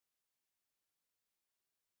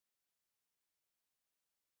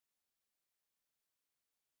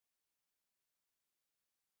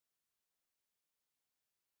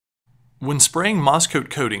When spraying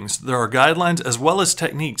Mascoat coatings, there are guidelines as well as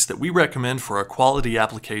techniques that we recommend for a quality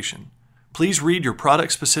application. Please read your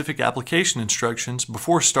product-specific application instructions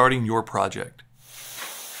before starting your project.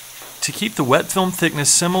 To keep the wet film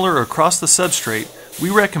thickness similar across the substrate,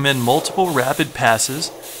 we recommend multiple rapid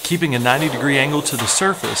passes, keeping a 90-degree angle to the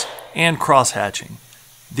surface, and cross-hatching.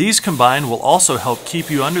 These combined will also help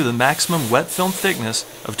keep you under the maximum wet film thickness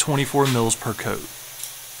of 24 mils per coat.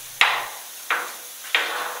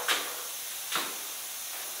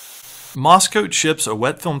 Mascoat ships a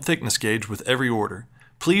wet film thickness gauge with every order.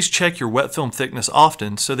 Please check your wet film thickness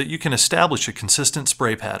often so that you can establish a consistent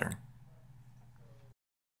spray pattern.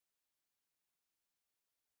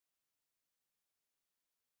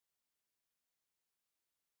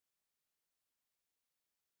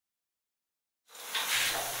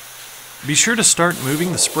 Be sure to start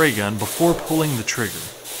moving the spray gun before pulling the trigger.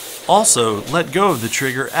 Also, let go of the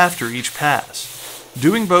trigger after each pass.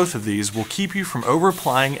 Doing both of these will keep you from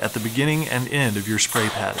over-applying at the beginning and end of your spray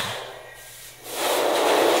pattern.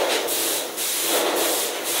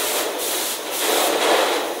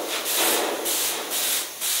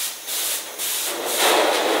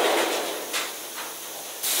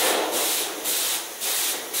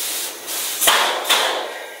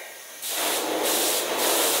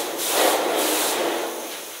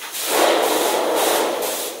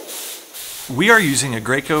 We are using a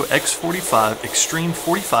Graco X45 Extreme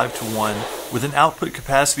 45:1 with an output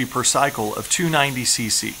capacity per cycle of 290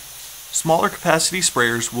 cc. Smaller capacity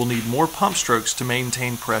sprayers will need more pump strokes to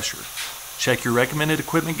maintain pressure. Check your recommended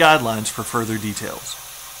equipment guidelines for further details.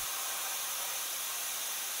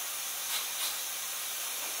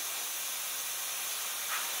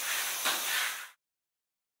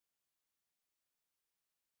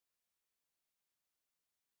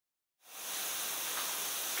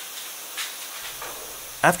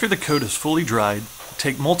 After the coat is fully dried,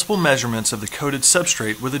 take multiple measurements of the coated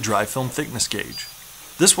substrate with a dry film thickness gauge.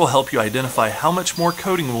 This will help you identify how much more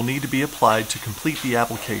coating will need to be applied to complete the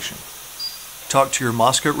application. Talk to your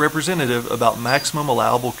Mascoat representative about maximum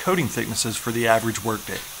allowable coating thicknesses for the average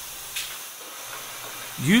workday.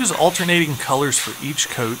 Use alternating colors for each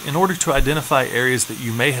coat in order to identify areas that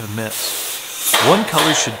you may have missed. One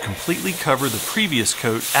color should completely cover the previous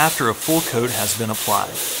coat after a full coat has been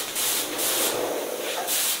applied.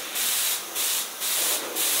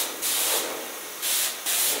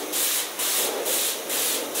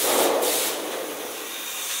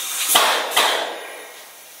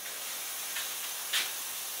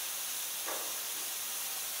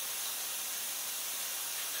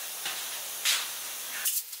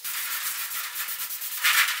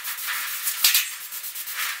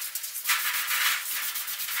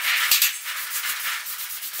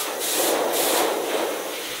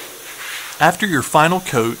 After your final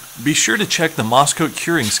coat, be sure to check the Mascoat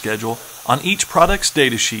curing schedule on each product's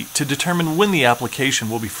datasheet to determine when the application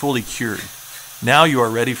will be fully cured. Now you are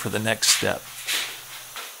ready for the next step.